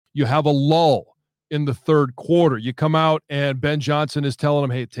You have a lull in the third quarter. You come out and Ben Johnson is telling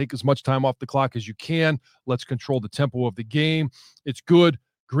them, hey, take as much time off the clock as you can. Let's control the tempo of the game. It's good.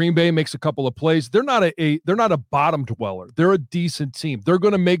 Green Bay makes a couple of plays. They're not a bottom dweller. They're a decent team. They're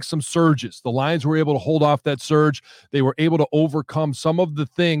going to make some surges. The Lions were able to hold off that surge. They were able to overcome some of the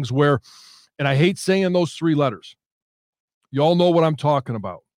things where, and I hate saying those three letters. You all know what I'm talking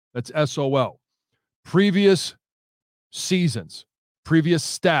about. That's SOL. Previous seasons, previous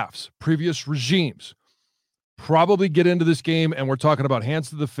staffs, previous regimes probably get into this game, and we're talking about hands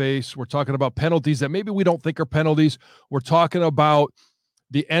to the face. We're talking about penalties that maybe we don't think are penalties. We're talking about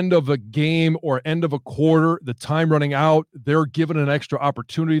the end of a game or end of a quarter, the time running out, they're given an extra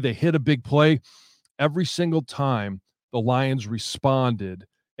opportunity. They hit a big play. Every single time the Lions responded,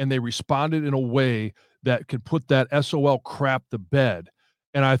 and they responded in a way that could put that SOL crap to bed.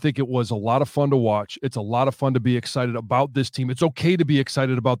 And I think it was a lot of fun to watch. It's a lot of fun to be excited about this team. It's okay to be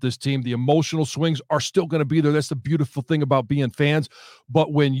excited about this team. The emotional swings are still going to be there. That's the beautiful thing about being fans.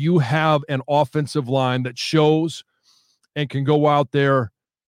 But when you have an offensive line that shows and can go out there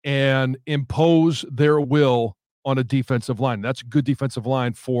and impose their will on a defensive line. That's a good defensive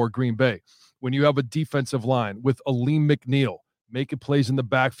line for Green Bay. When you have a defensive line with Aleem McNeil making plays in the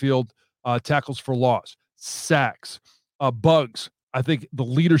backfield, tackles for loss, sacks, Bugs. I think the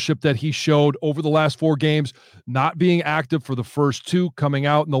leadership that he showed over the last 4 games, not being active for the first 2, coming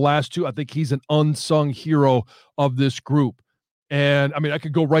out in the last 2, I think he's an unsung hero of this group. And, I mean, I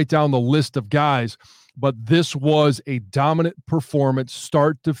could go right down the list of guys, but this was a dominant performance,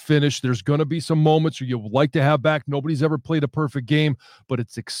 start to finish. There's going to be some moments where you would like to have back. Nobody's ever played a perfect game, but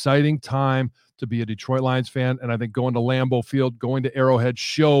it's exciting time to be a Detroit Lions fan. And I think going to Lambeau Field, going to Arrowhead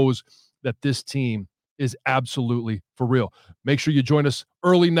shows that this team is absolutely for real. Make sure you join us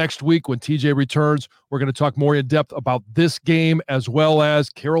early next week when TJ returns. We're going to talk more in depth about this game as well as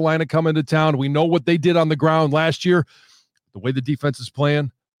Carolina coming to town. We know what they did on the ground last year. The way the defense is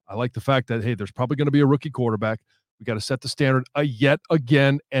playing, I like the fact that, hey, there's probably going to be a rookie quarterback. We got to set the standard yet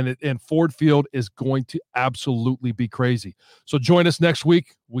again, and Ford Field is going to absolutely be crazy. So join us next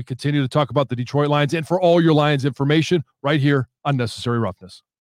week. We continue to talk about the Detroit Lions, and for all your Lions information right here on Necessary Roughness.